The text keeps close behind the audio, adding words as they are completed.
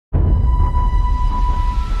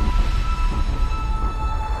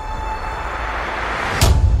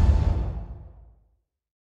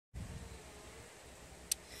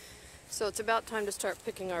So it's about time to start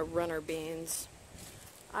picking our runner beans.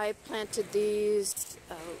 I planted these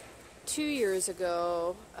 2 years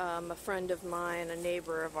ago. A friend of mine, a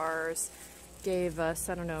neighbor of ours, gave us,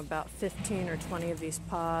 I don't know, about 15 or 20 of these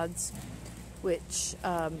pods, which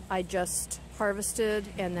I just harvested,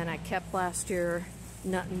 and then I kept last year,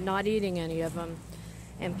 not eating any of them,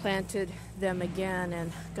 and planted them again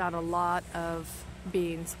and got a lot of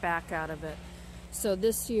beans back out of it. So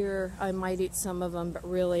this year I might eat some of them, but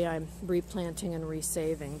really I'm replanting and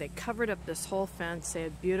resaving. They covered up this whole fence. They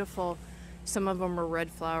had beautiful, some of them were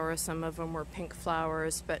red flowers, some of them were pink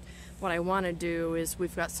flowers, but what I want to do is,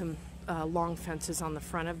 we've got some long fences on the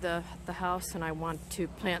front of the house, and I want to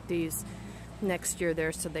plant these next year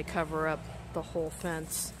there so they cover up the whole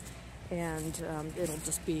fence, and it'll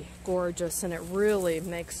just be gorgeous, and it really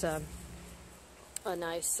makes a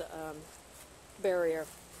nice barrier.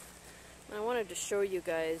 I wanted to show you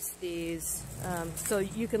guys these, so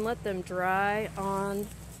you can let them dry on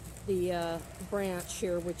the branch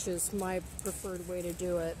here, which is my preferred way to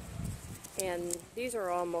do it. And these are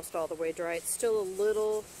almost all the way dry. It's still a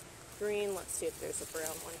little green. Let's see if there's a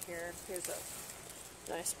brown one here. Here's a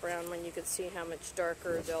nice brown one. You can see how much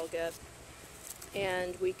darker they'll get.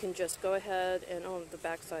 And we can just go ahead and, oh, the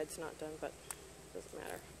back side's not done, but it doesn't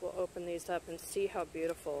matter. We'll open these up and see how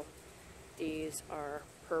beautiful these are.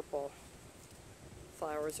 Purple.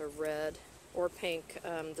 Flowers are red or pink.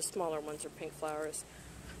 The smaller ones are pink flowers.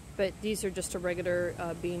 But these are just a regular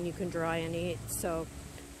bean you can dry and eat. So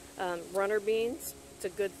runner beans, it's a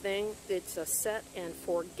good thing. It's a set and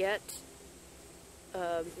forget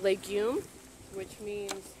legume, which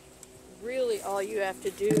means really all you have to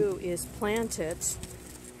do is plant it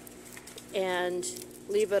and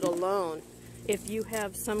leave it alone. If you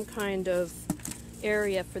have some kind of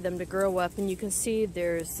area for them to grow up, and you can see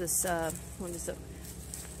there's this, what is it,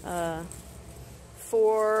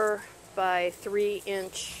 4 by 3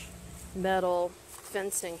 inch metal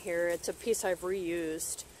fencing here. It's a piece I've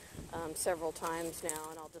reused several times now,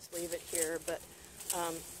 and I'll just leave it here, but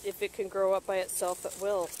if it can grow up by itself, it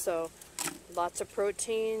will. So lots of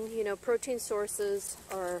protein. You know, protein sources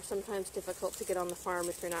are sometimes difficult to get on the farm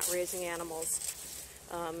if you're not raising animals,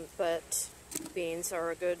 but beans are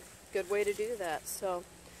a good way to do that. So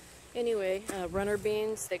anyway, runner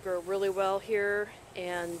beans, they grow really well here,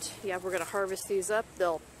 and yeah, we're going to harvest these up.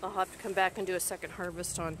 I'll have to come back and do a second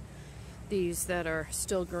harvest on these that are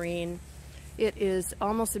still green. It is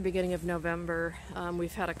almost the beginning of November.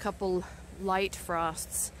 We've had a couple light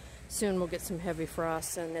frosts. Soon we'll get some heavy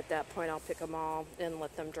frosts, and at that point I'll pick them all and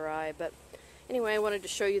let them dry. But anyway, I wanted to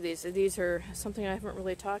show you these. These are something I haven't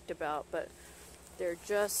really talked about, but they're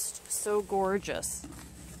just so gorgeous.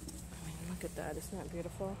 I mean, look at that. Isn't that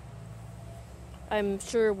beautiful? I'm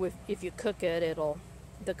sure if you cook it,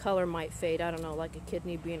 the color might fade. I don't know, like a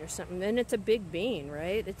kidney bean or something. And it's a big bean,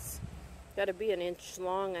 right? It's got to be an inch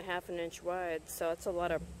long, a half an inch wide. So it's a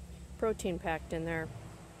lot of protein packed in there.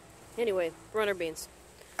 Anyway, runner beans.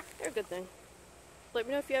 They're a good thing. Let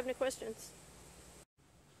me know if you have any questions.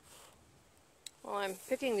 While I'm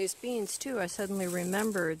picking these beans too, I suddenly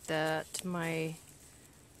remembered that my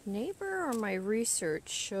neighbor or my research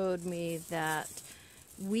showed me that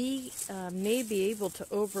we may be able to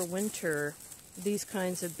overwinter these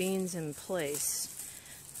kinds of beans in place,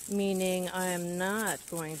 meaning I am not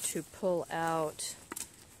going to pull out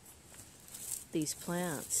these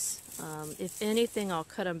plants. If anything, I'll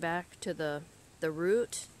cut them back to the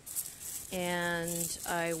root, and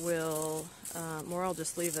I will, or I'll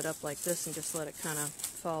just leave it up like this and just let it kind of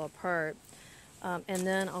fall apart. And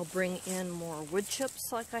then I'll bring in more wood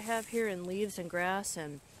chips like I have here, and leaves and grass,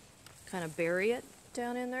 and kind of bury it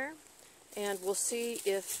down in there. And we'll see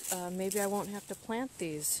if maybe I won't have to plant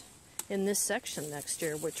these in this section next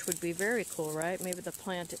year, which would be very cool, right? Maybe the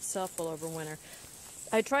plant itself will overwinter.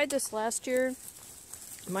 I tried this last year.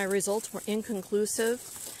 My results were inconclusive.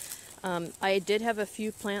 I did have a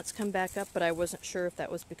few plants come back up, but I wasn't sure if that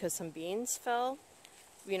was because some beans fell,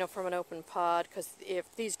 you know, from an open pod, because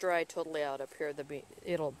if these dry totally out up here,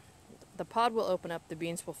 the pod will open up, the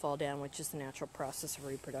beans will fall down, which is the natural process of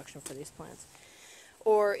reproduction for these plants.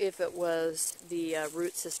 Or if it was the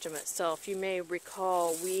root system itself. You may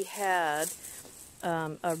recall we had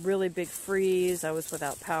a really big freeze. I was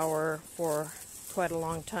without power for quite a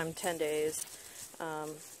long time, 10 days,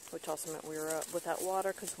 which also meant we were without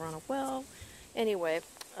water because we're on a well. Anyway,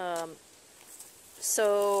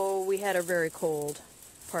 so we had a very cold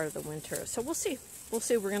part of the winter. So we'll see. We'll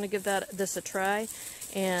see. We're going to give this a try,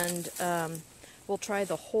 and we'll try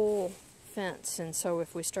the whole fence. And so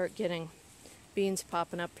if we start getting beans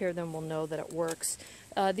popping up here, then we'll know that it works.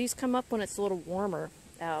 These come up when it's a little warmer.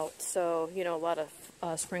 out. So, you know, a lot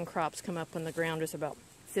of spring crops come up when the ground is about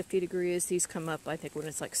 50 degrees. These come up, I think, when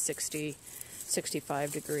it's like 60,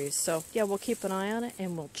 65 degrees. So, yeah, we'll keep an eye on it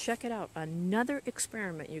and we'll check it out. Another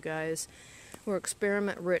experiment, you guys. We're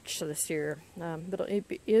experiment rich this year. But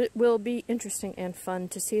it will be interesting and fun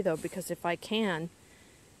to see, though, because if I can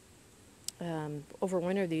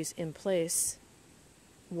overwinter these in place,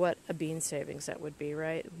 what a bean savings that would be,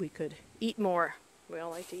 right? We could eat more. We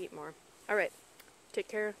all like to eat more. All right. Take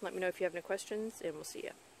care. Let me know if you have any questions, and we'll see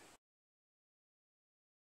you.